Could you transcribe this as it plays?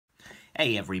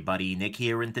Hey everybody, Nick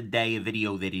here, and today a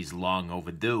video that is long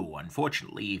overdue.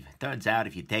 Unfortunately, it turns out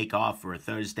if you take off for a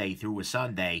Thursday through a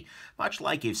Sunday, much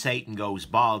like if Satan goes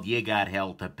bald, you got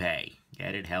hell to pay.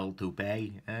 Get it? Hell to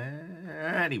pay?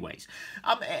 Anyways,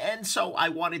 and so I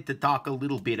wanted to talk a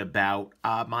little bit about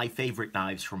my favorite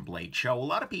knives from Blade Show. A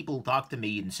lot of people talked to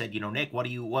me and said, Nick, what are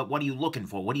you looking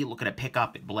for? What are you looking to pick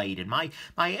up at Blade? And my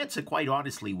answer, quite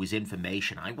honestly, was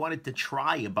information. I wanted to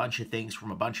try a bunch of things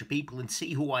from a bunch of people and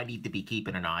see who I need to be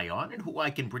keeping an eye on and who I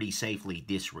can pretty safely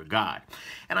disregard.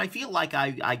 And I feel like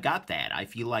I got that. I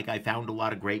feel like I found a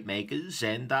lot of great makers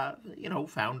and,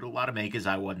 found a lot of makers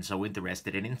I wasn't so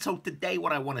interested in. And so today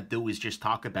what I want to do is just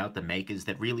talk about the makers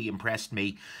that really impressed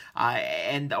me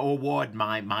and award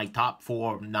my top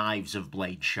 4 knives of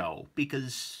Blade Show.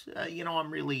 Because,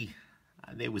 I'm really...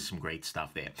 there was some great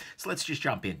stuff there. So let's just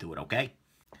jump into it, okay?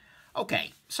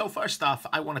 Okay, so first off,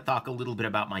 I want to talk a little bit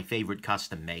about my favorite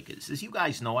custom makers. As you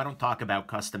guys know, I don't talk about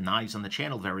custom knives on the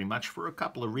channel very much for a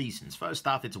couple of reasons. First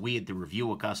off, it's weird to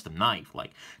review a custom knife.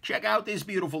 Like, check out this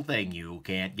beautiful thing. You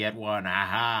can't get one.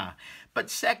 Aha. But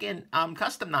second,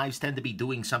 custom knives tend to be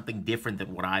doing something different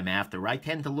than what I'm after. I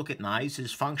tend to look at knives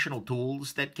as functional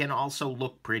tools that can also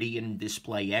look pretty and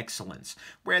display excellence.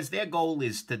 Whereas their goal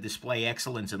is to display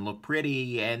excellence and look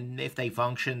pretty, and if they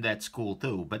function, that's cool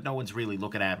too. But no one's really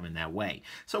looking at them in that way.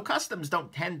 So customs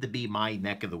don't tend to be my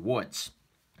neck of the woods.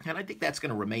 And I think that's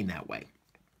going to remain that way.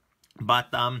 But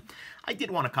I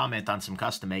did want to comment on some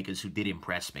custom makers who did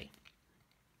impress me.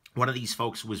 One of these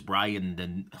folks was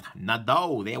Brian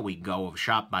Nadeau, there we go, of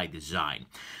Shop by Design.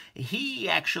 He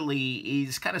actually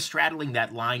is kind of straddling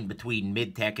that line between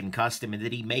mid-tech and custom in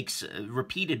that he makes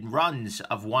repeated runs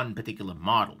of one particular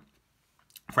model.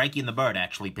 Frankie and the Bird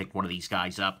actually picked one of these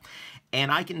guys up,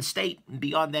 and I can state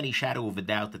beyond any shadow of a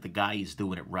doubt that the guy is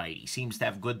doing it right. He seems to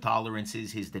have good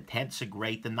tolerances, his detents are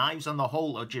great, the knives on the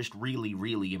whole are just really,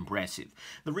 really impressive.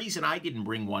 The reason I didn't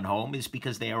bring one home is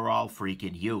because they are all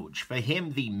freaking huge. For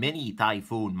him, the Mini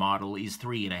Typhoon model is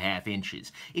 3.5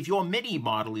 inches. If your Mini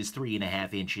model is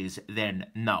 3.5 inches, then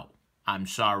no. I'm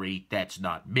sorry, that's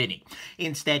not Mini.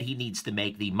 Instead, he needs to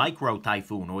make the Micro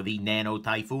Typhoon, or the Nano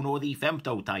Typhoon, or the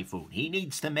Femto Typhoon. He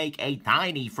needs to make a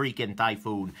tiny freaking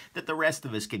Typhoon that the rest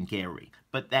of us can carry.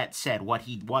 But that said, what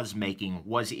he was making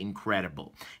was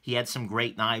incredible. He had some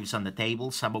great knives on the table,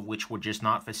 some of which were just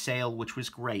not for sale, which was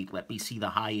great. Let me see the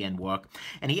high-end work.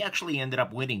 And he actually ended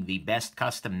up winning the Best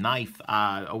Custom Knife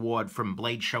award from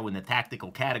Blade Show in the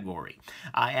tactical category.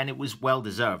 And it was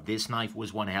well-deserved. This knife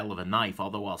was one hell of a knife,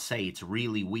 although I'll say it's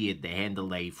really weird to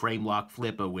handle a frame lock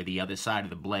flipper where the other side of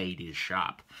the blade is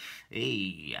sharp.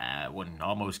 Hey, one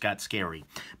almost got scary.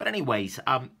 But anyways,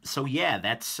 so yeah,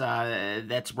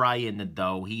 that's Brian Nadeau.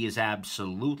 He is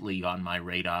absolutely on my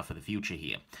radar for the future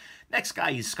here. Next guy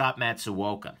is Scott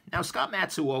Matsuoka. Now, Scott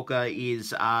Matsuoka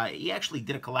is, he actually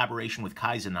did a collaboration with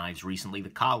Kaiser Knives recently, the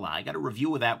Kala. I got a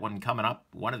review of that one coming up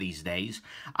one of these days.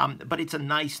 But it's a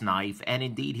nice knife, and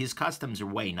indeed, his customs are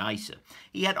way nicer.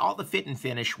 He had all the fit and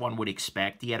finish one would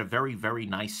expect. He had a very, very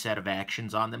nice set of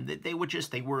actions on them. They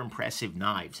were impressive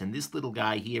knives, and this little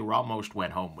guy here almost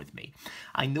went home with me.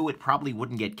 I knew it probably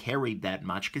wouldn't get carried that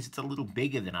much because it's a little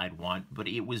bigger than I'd want, but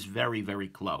it was very, very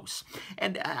close.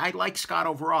 And I like Scott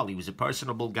overall. He was a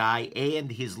personable guy,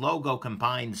 and his logo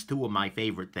combines 2 of my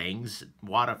favorite things,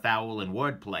 waterfowl and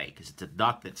wordplay, because it's a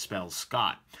duck that spells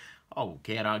Scott. Oh,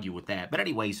 can't argue with that. But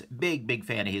anyways, big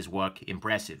fan of his work.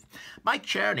 Impressive. Mike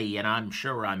Cherney, and I'm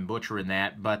sure I'm butchering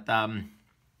that, but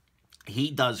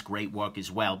he does great work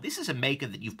as well. This is a maker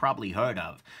that you've probably heard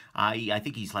of. I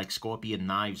think he's like Scorpion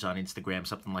Knives on Instagram,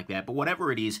 something like that. But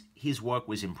whatever it is, his work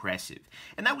was impressive.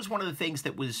 And that was one of the things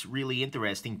that was really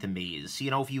interesting to me is,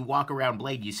 if you walk around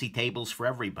Blade, you see tables for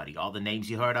everybody, all the names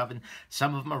you heard of. And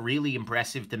some of them are really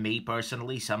impressive to me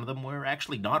personally. Some of them were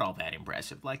actually not all that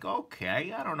impressive. Like,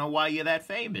 okay, I don't know why you're that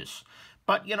famous.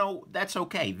 But, that's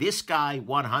okay. This guy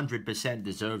 100%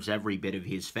 deserves every bit of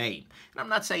his fame. And I'm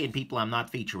not saying people I'm not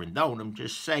featuring don't. I'm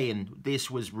just saying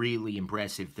this was really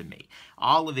impressive to me.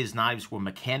 All of his knives were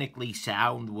mechanically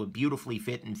sound, were beautifully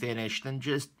fit and finished, and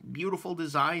just beautiful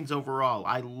designs overall.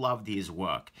 I loved his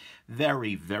work.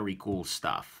 Very, very cool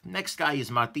stuff. Next guy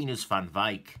is Martinus van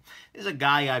Wyk. This is a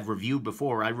guy I've reviewed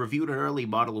before. I reviewed an early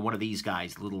model of one of these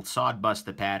guys, little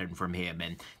sodbuster pattern from him.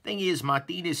 And thing is,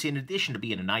 Martinus, in addition to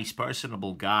being a nice person,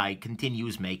 remarkable guy,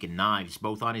 continues making knives,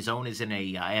 both on his own as in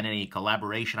and in a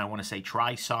collaboration. I want to say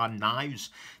Trison Knives,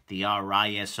 the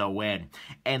R-I-S-O-N.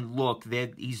 And look,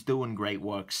 he's doing great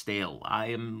work still. I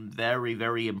am very,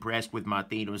 very impressed with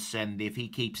Martinus, and if he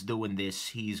keeps doing this,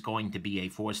 he's going to be a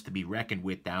force to be reckoned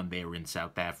with down there in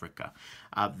South Africa.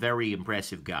 A very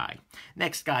impressive guy.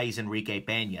 Next guy is Enrique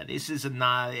Pena. This is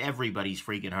everybody's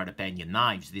freaking heard of Pena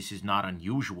Knives. This is not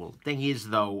unusual. Thing is,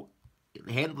 though,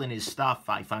 handling his stuff,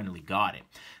 I finally got it.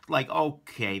 Like,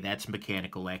 okay, that's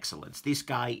mechanical excellence. This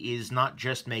guy is not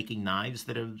just making knives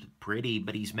that are pretty,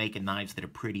 but he's making knives that are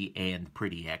pretty and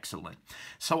pretty excellent.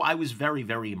 So I was very,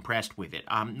 very impressed with it.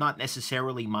 Not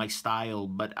necessarily my style,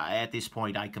 but at this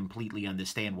point, I completely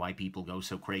understand why people go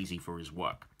so crazy for his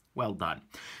work. Well done.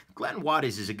 Glenn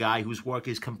Waters is a guy whose work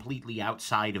is completely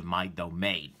outside of my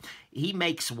domain. He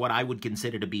makes what I would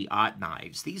consider to be art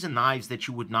knives. These are knives that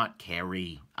you would not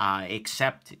carry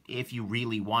except if you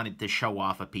really wanted to show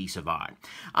off a piece of art.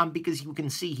 Because you can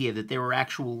see here that there were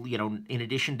actual, in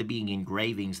addition to being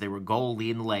engravings, there were gold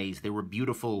inlays, there were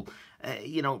beautiful,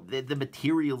 the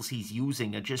materials he's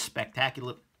using are just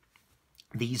spectacular.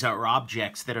 These are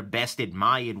objects that are best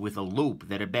admired with a loupe,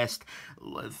 that are best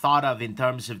thought of in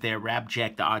terms of their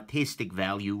abject artistic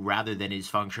value rather than as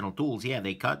functional tools. Yeah,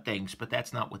 they cut things, but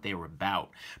that's not what they're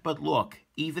about. But look,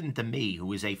 even to me,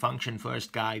 who is a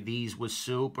function-first guy, these were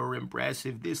super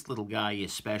impressive. This little guy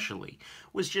especially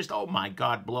was just, oh my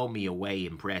God, blow me away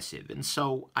impressive. And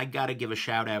so I gotta give a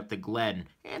shout out to Glenn,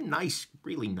 and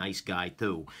really nice guy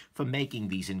too, for making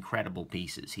these incredible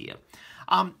pieces here.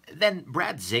 Then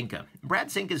Brad Zinka. Brad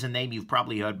Zinka is a name you've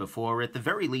probably heard before, at the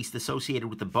very least associated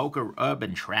with the Boca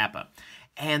Urban Trapper.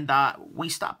 And we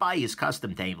stopped by his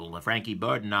custom table, Frankie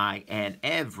Bird and I, and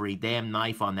every damn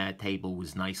knife on that table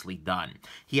was nicely done.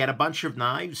 He had a bunch of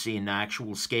knives in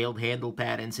actual scaled handle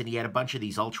patterns, and he had a bunch of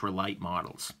these ultralight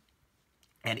models.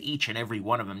 And each and every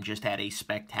one of them just had a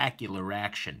spectacular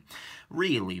action.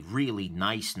 Really, really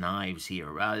nice knives here.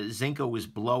 Zinko was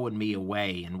blowing me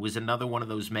away, and was another one of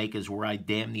those makers where I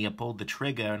damn near pulled the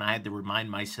trigger, and I had to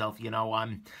remind myself,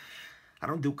 I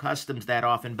don't do customs that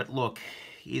often, but look,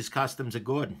 his customs are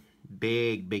good.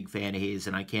 Big, big fan of his,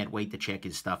 and I can't wait to check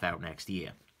his stuff out next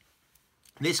year.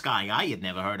 This guy I had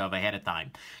never heard of ahead of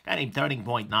time, a guy named Turning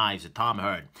Point Knives, Tom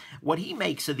Hurd. What he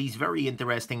makes are these very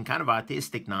interesting, kind of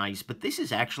artistic knives, but this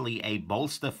is actually a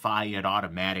bolster-fired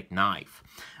automatic knife.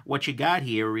 What you got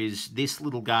here is this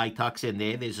little guy tucks in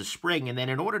there, there's a spring, and then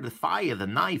in order to fire the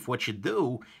knife, what you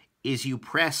do is you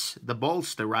press the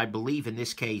bolster, I believe in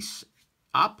this case,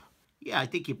 up. Yeah, I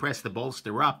think you press the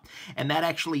bolster up, and that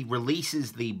actually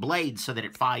releases the blade so that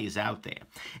it fires out there.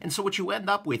 And so what you end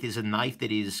up with is a knife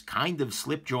that is kind of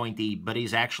slip-jointy, but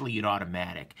is actually an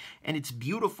automatic. And it's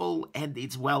beautiful, and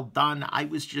it's well done. It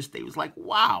was like,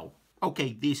 wow,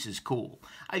 okay, this is cool.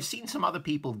 I've seen some other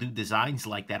people do designs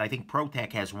like that. I think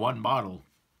ProTech has one model.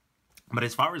 But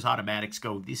as far as automatics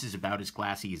go, this is about as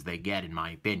classy as they get, in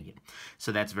my opinion.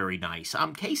 So that's very nice.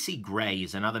 KC Gray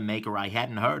is another maker I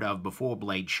hadn't heard of before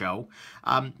Blade Show,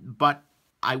 but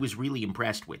I was really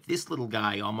impressed with. This little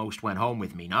guy almost went home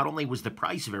with me. Not only was the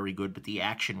price very good, but the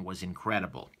action was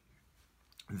incredible.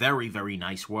 Very, very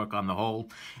nice work on the whole,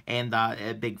 and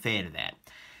a big fan of that.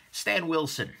 Stan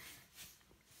Wilson.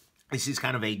 This is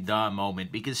kind of a duh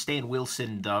moment, because Stan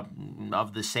Wilson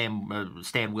of the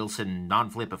Stan Wilson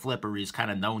non-flipper flipper is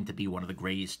kind of known to be one of the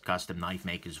greatest custom knife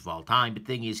makers of all time. But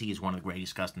the thing is, he is one of the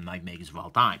greatest custom knife makers of all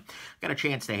time. Got a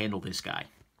chance to handle this guy.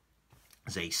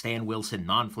 It's a Stan Wilson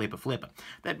non-flipper flipper.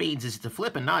 That means it's a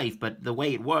flipper knife, but the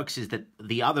way it works is that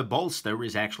the other bolster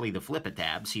is actually the flipper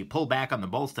tab. So you pull back on the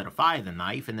bolster to fire the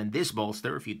knife, and then this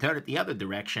bolster, if you turn it the other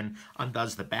direction,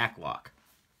 undoes the back lock.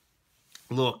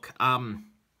 Look, I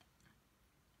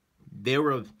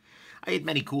had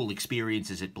many cool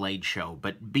experiences at Blade Show,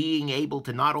 but being able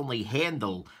to not only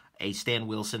handle a Stan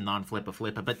Wilson non-flipper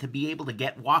flipper, but to be able to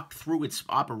get walked through its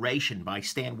operation by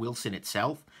Stan Wilson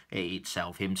himself,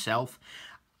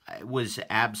 was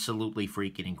absolutely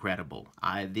freaking incredible.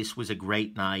 This was a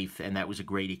great knife, and that was a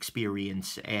great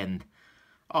experience, and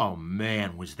oh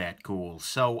man, was that cool.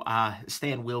 So,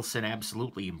 Stan Wilson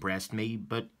absolutely impressed me,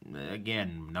 but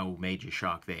again, no major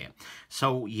shock there.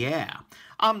 So, yeah.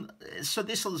 So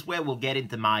this is where we'll get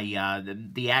into my,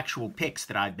 the actual picks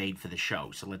that I've made for the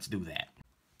show, so let's do that.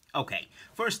 Okay,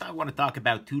 first I want to talk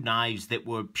about two knives that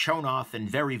were shown off and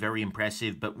very, very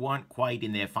impressive, but weren't quite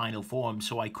in their final form,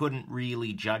 so I couldn't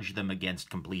really judge them against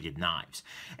completed knives.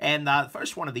 And the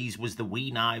first one of these was the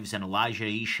WE Knives and Elijah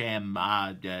Isham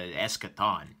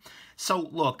Eschaton. So,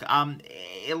 look,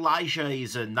 Elijah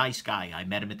is a nice guy. I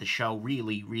met him at the show.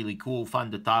 Really, really cool, fun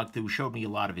to talk to. Showed me a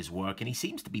lot of his work, and he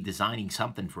seems to be designing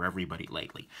something for everybody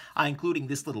lately, including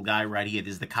this little guy right here.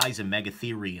 This is the Kaiser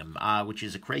Megatherium, which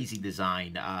is a crazy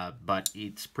design, but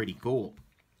it's pretty cool.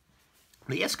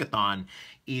 The Eschaton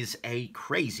is a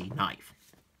crazy knife.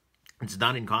 It's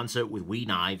done in concert with WE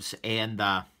Knives, and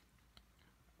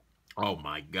oh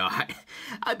my God.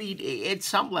 I mean, at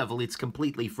some level, it's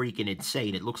completely freaking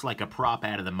insane. It looks like a prop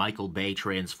out of the Michael Bay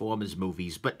Transformers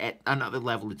movies, but at another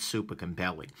level, it's super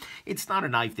compelling. It's not a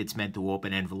knife that's meant to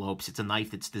open envelopes. It's a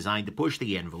knife that's designed to push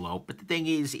the envelope, but the thing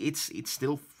is, it's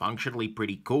still functionally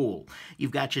pretty cool.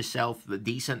 You've got yourself the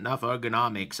decent enough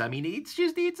ergonomics. I mean, it's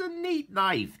a neat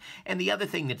knife. And the other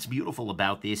thing that's beautiful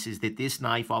about this is that this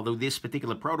knife, although this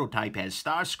particular prototype has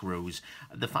star screws,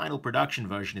 the final production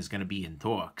version is going to be in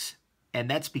Torx. And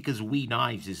that's because WE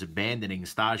Knives is abandoning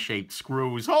star-shaped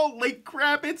screws. Holy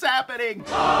crap, it's happening!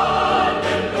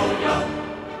 Hallelujah!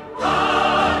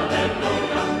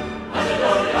 Hallelujah!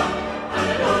 Hallelujah!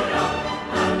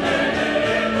 Hallelujah!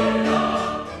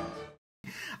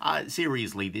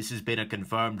 Seriously, this has been a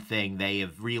confirmed thing. They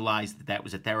have realized that that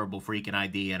was a terrible freaking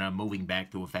idea and are moving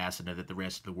back to a fastener that the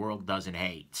rest of the world doesn't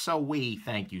hate. So we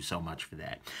thank you so much for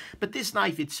that. But this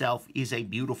knife itself is a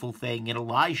beautiful thing, and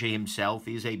Elijah himself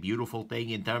is a beautiful thing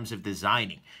in terms of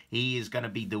designing. He is going to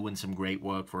be doing some great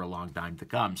work for a long time to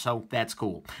come, so that's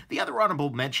cool. The other honorable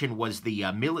mention was the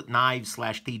Millet Knives /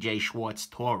 TJ Schwartz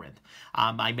Torrent.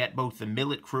 I met both the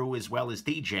Millet crew as well as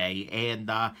TJ,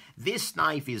 and this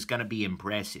knife is going to be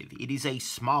impressive. It is a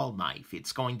small knife.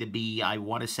 It's going to be, I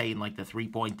want to say, in like the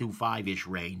 3.25-ish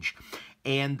range.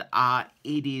 And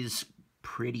it is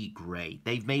pretty great.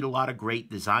 They've made a lot of great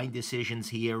design decisions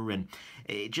here, and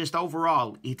just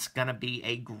overall, it's going to be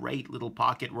a great little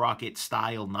pocket rocket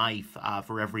style knife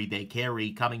for everyday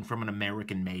carry coming from an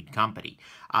American-made company.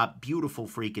 Beautiful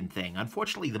freaking thing.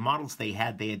 Unfortunately, the models they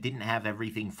had there didn't have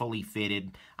everything fully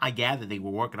fitted. I gather they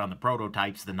were working on the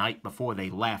prototypes the night before they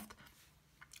left.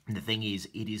 The thing is,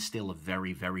 it is still a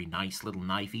very, very nice little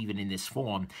knife, even in this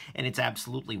form, and it's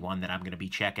absolutely one that I'm going to be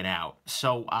checking out.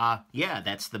 So, yeah,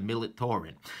 that's the Millet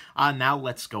Torrent. Now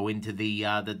let's go into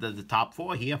the top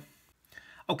four here.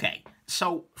 Okay,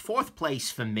 so fourth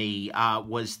place for me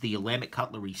was the Willamette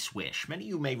Cutlery Swish. Many of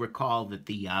you may recall that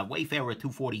the Wayfarer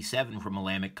 247 from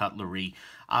Willamette Cutlery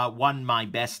won my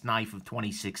Best Knife of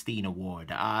 2016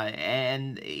 award,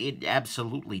 and it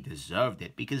absolutely deserved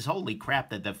it, because holy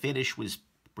crap, that the finish was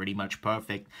pretty much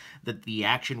perfect, that the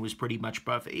action was pretty much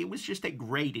perfect. It was just a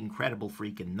great, incredible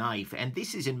freaking knife, and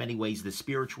this is in many ways the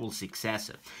spiritual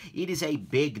successor. It is a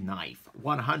big knife,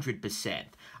 100%.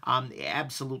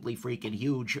 Absolutely freaking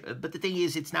huge, but the thing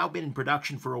is, it's now been in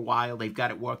production for a while. They've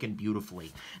got it working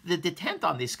beautifully. The detent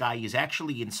on this guy is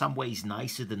actually in some ways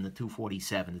nicer than the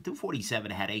 247. The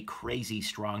 247 had a crazy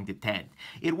strong detent.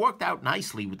 It worked out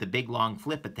nicely with the big long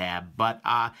flipper tab, but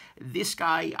this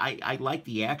guy, I like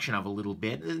the action of a little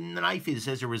bit, and the knife is,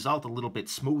 as a result, a little bit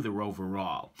smoother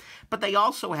overall. But they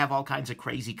also have all kinds of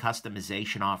crazy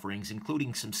customization offerings,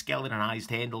 including some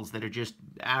skeletonized handles that are just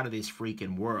out of this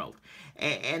freaking world.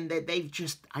 And they've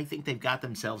just, I think they've got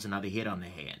themselves another hit on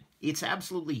their hand. It's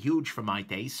absolutely huge for my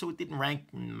taste, so it didn't rank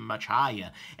much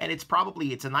higher. And it's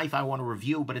a knife I want to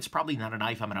review, but it's probably not a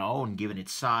knife I'm going to own given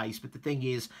its size. But the thing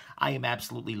is, I am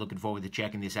absolutely looking forward to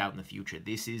checking this out in the future.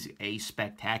 This is a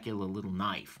spectacular little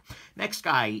knife. Next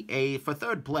guy, for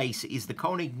third place, is the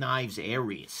Koenig Knives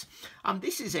Arius.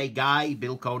 This is a guy,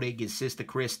 Bill Koenig, his sister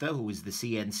Krista, who is the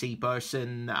CNC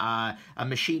person, a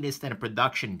machinist and a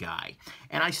production guy.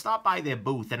 And I stopped by their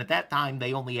booth, and at that time,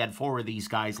 they only had 4 of these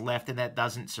guys left, and that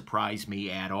doesn't surprise me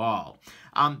at all.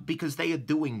 Because they are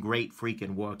doing great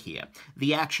freaking work here.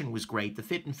 The action was great, the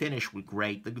fit and finish were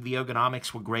great, the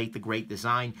ergonomics were great, the great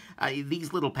design.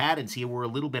 These little patterns here were a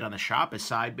little bit on the sharper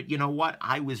side, but you know what?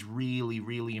 I was really,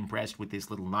 really impressed with this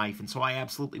little knife, and so I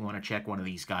absolutely want to check one of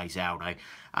these guys out.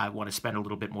 I want to spend a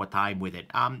little bit more time with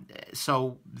it.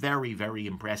 So, very, very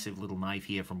impressive little knife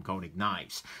here from Koenig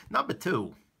Knives. Number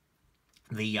 2.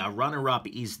 The runner-up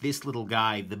is this little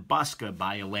guy, the Busker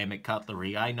by Willamette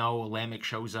Cutlery. I know Willamette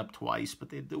shows up twice, but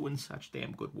they're doing such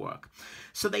damn good work.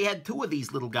 So they had 2 of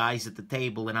these little guys at the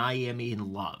table, and I am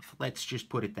in love. Let's just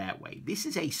put it that way. This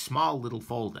is a small little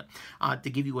folder. To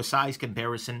give you a size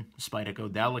comparison, Spyderco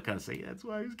Delicacy. That's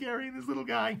why I was carrying this little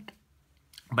guy.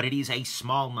 But it is a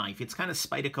small knife. It's kind of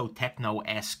Spyderco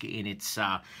Techno-esque in its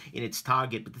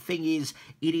target. But the thing is,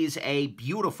 it is a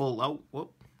beautiful... Oh,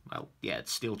 whoop. well, yeah,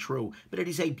 it's still true, but it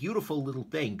is a beautiful little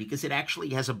thing because it actually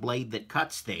has a blade that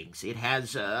cuts things. It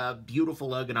has a beautiful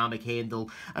ergonomic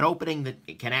handle, an opening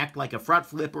that can act like a front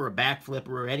flipper, a back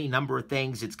flipper, or any number of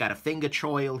things. It's got a finger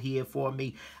choil here for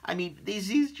me. I mean, this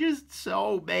is just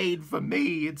so made for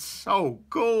me. It's so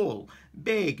cool.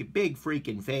 Big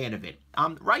freaking fan of it.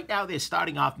 Right now they're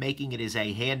starting off making it as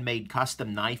a handmade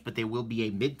custom knife, but there will be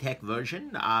a mid-tech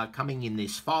version coming in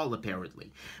this fall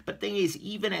apparently. But thing is,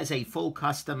 even as a full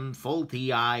custom, full TI,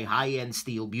 high-end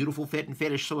steel, beautiful fit and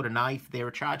finish sort of knife,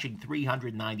 they're charging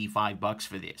 $395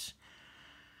 for this.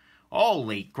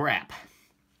 Holy crap.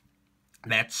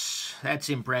 That's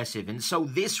impressive. And so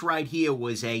this right here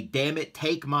was a damn it,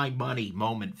 take my money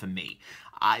moment for me.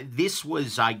 This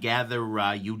was, I gather,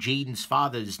 Eugene's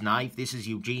father's knife. This is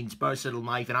Eugene's personal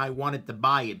knife, and I wanted to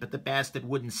buy it, but the bastard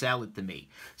wouldn't sell it to me.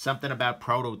 Something about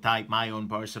prototype, my own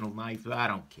personal knife. I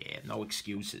don't care. No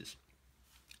excuses.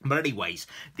 But anyways,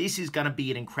 this is going to be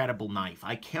an incredible knife.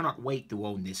 I cannot wait to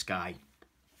own this guy.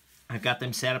 I've got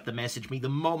them set up to message me the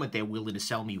moment they're willing to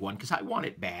sell me one, because I want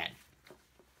it bad.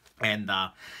 And,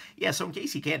 yeah, so in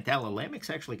case you can't tell,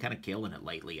 Alamic's actually kind of killing it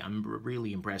lately. I'm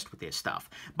really impressed with their stuff.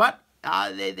 But,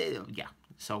 yeah.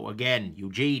 So, again,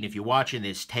 Eugene, if you're watching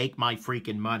this, take my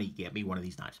freaking money. Get me one of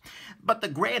these knives. But the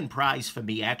grand prize for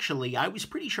me, actually, I was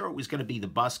pretty sure it was going to be the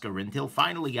Busker until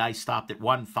finally I stopped at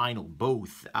one final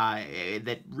booth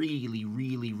that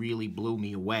really blew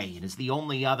me away. And is the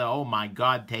only other, oh my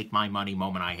God, take my money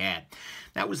moment I had.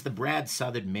 That was the Brad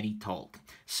Southard Mini Tolk.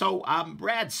 So,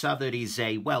 Brad Southard is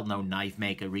a well-known knife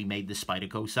maker. He made the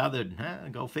Spyderco Southard.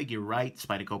 Go figure, right?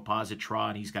 Spyderco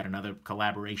Positron. He's got another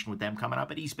collaboration with them coming up.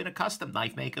 But he's been a custom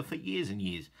knife maker for years and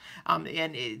years. And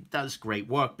it does great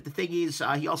work. But the thing is,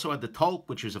 he also had the Tolk,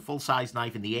 which is a full-size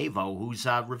knife in the Avo, whose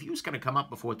review's going to come up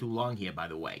before too long here, by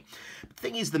the way. But the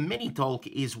thing is, the Mini Tolk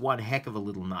is one heck of a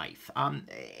little knife.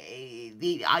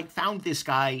 I found this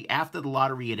guy after the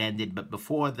lottery had ended, but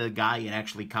before the guy had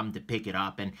actually come to pick it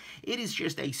up. And it is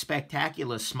just a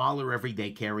spectacular, smaller,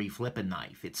 everyday carry flipping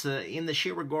knife. It's in the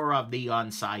Shirogorov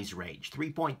Neon size range.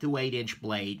 3.28-inch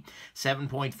blade,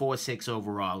 7.46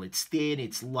 overall. It's thin,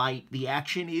 it's light, the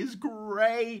action is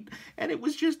great, and it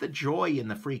was just a joy in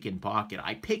the freaking pocket.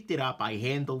 I picked it up, I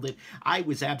handled it, I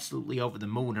was absolutely over the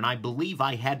moon, and I believe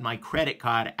I had my credit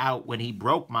card out when he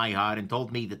broke my heart and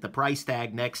told me that the price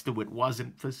tag next to it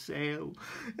wasn't for sale.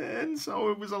 And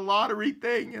so it was a lottery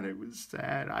thing, and it was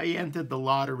sad. I entered the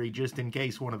lottery just in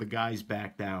case one of the guys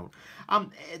backed out.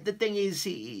 The thing is,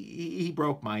 he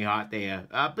broke my heart there.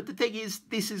 But the thing is,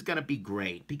 this is going to be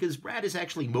great because Brad has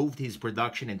actually moved his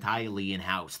production entirely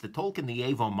in-house. The Tolk and the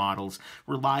Avo models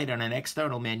relied on an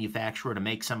external manufacturer to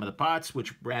make some of the parts,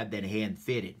 which Brad then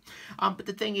hand-fitted. But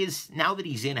the thing is, now that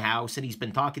he's in-house and he's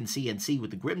been talking CNC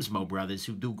with the Grimsmo brothers,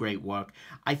 who do great work,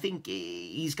 I think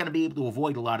he's going to be able to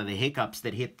avoid a lot of the hiccups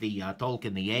that hit the Tolk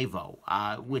and the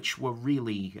Avo, which were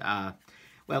really...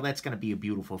 well, that's going to be a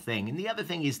beautiful thing. And the other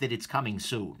thing is that it's coming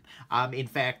soon. In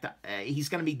fact, he's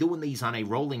going to be doing these on a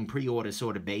rolling pre-order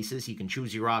sort of basis. You can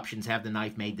choose your options, have the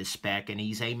knife made to spec, and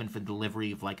he's aiming for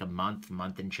delivery of like a month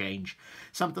and change.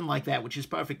 Something like that, which is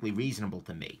perfectly reasonable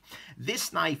to me.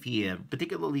 This knife here,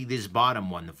 particularly this bottom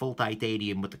one, the full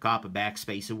titanium with the copper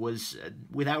backspacer, was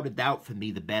without a doubt for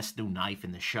me the best new knife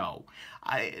in the show.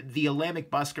 The Alamic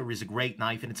Busker is a great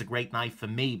knife, and it's a great knife for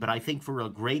me, but I think for a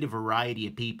greater variety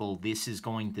of people, this is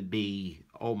going to be,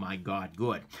 oh my God,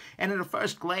 good. And at a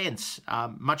first glance,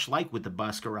 much like with the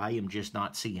Busker, I am just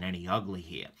not seeing any ugly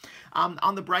here.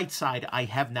 On the bright side, I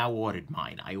have now ordered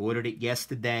mine. I ordered it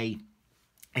yesterday.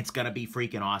 It's going to be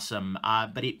freaking awesome,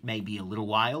 but it may be a little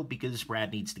while because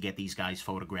Brad needs to get these guys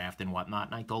photographed and whatnot,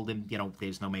 and I told him, you know,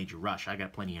 there's no major rush. I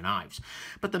got plenty of knives.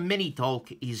 But the Mini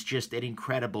Tolk is just an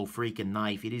incredible freaking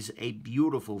knife. It is a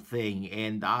beautiful thing,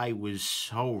 and I was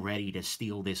so ready to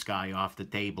steal this guy off the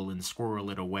table and squirrel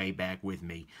it away back with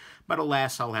me. But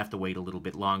alas, I'll have to wait a little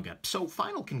bit longer. So,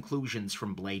 final conclusions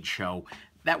from Blade Show.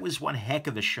 That was one heck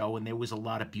of a show, and there was a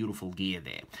lot of beautiful gear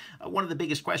there. One of the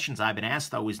biggest questions I've been asked,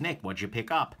 though, is, Nick, what'd you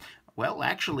pick up? Well,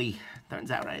 actually,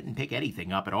 turns out I didn't pick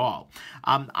anything up at all.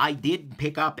 I did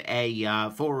pick up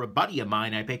for a buddy of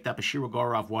mine, I picked up a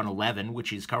Shirogorov 111,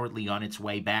 which is currently on its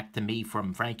way back to me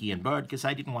from Frankie and Bird, because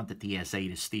I didn't want the TSA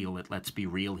to steal it, let's be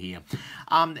real here.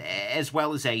 As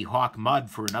well as a Hawk Mud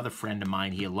for another friend of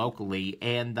mine here locally,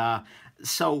 and...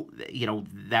 so, you know,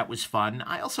 that was fun.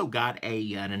 I also got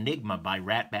an Enigma by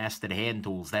Rat Bastard Hand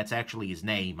Tools. That's actually his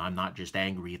name. I'm not just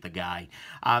angry at the guy,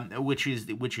 which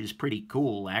is pretty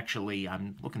cool, actually.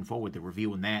 I'm looking forward to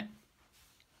reviewing that.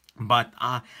 But,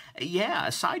 yeah,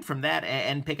 aside from that,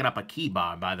 and picking up a key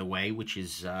bar, by the way, which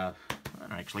is,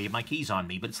 Actually, I have my keys on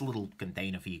me, but it's a little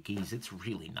container for your keys. It's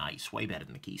really nice, way better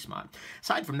than the KeySmart.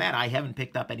 Aside from that, I haven't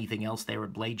picked up anything else there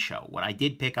at Blade Show. What I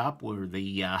did pick up were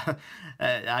the,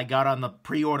 I got on the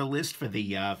pre-order list for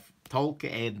the Tolk,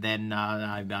 and then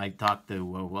I talked to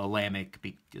Wilamic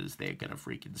because they're going to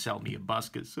freaking sell me a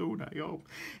busker soon, I hope.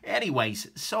 Anyways,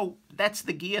 so that's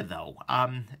the gear, though.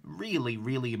 Really,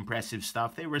 really impressive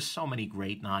stuff. There were so many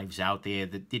great knives out there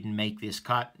that didn't make this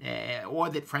cut, or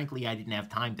that, frankly, I didn't have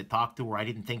time to talk to, or I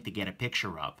didn't think to get a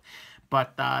picture of.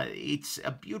 But it's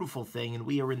a beautiful thing, and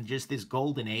we are in just this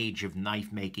golden age of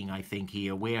knife making, I think,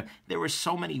 here, where there are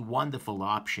so many wonderful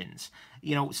options.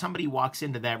 You know, somebody walks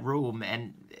into that room,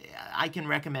 and I can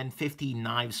recommend 15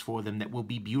 knives for them that will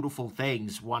be beautiful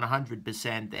things,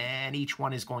 100%, and each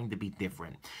one is going to be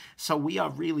different. So we are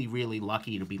really, really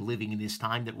lucky to be living in this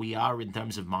time that we are in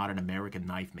terms of modern American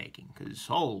knife making, because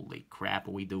holy crap,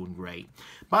 are we doing great.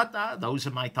 But those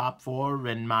are my top 4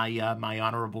 and my, my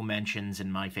honorable mentions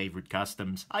and my favorite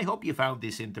customs. I hope you found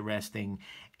this interesting,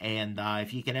 and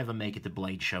if you can ever make it to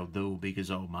Blade Show, do,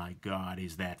 because oh my god,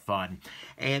 is that fun.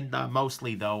 And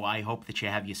mostly, though, I hope that you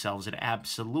have yourselves an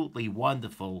absolutely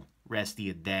wonderful rest of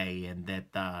your day, and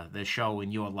that the show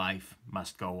in your life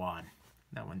must go on.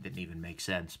 That one didn't even make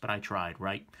sense, but I tried,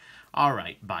 right? All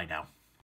right, bye now.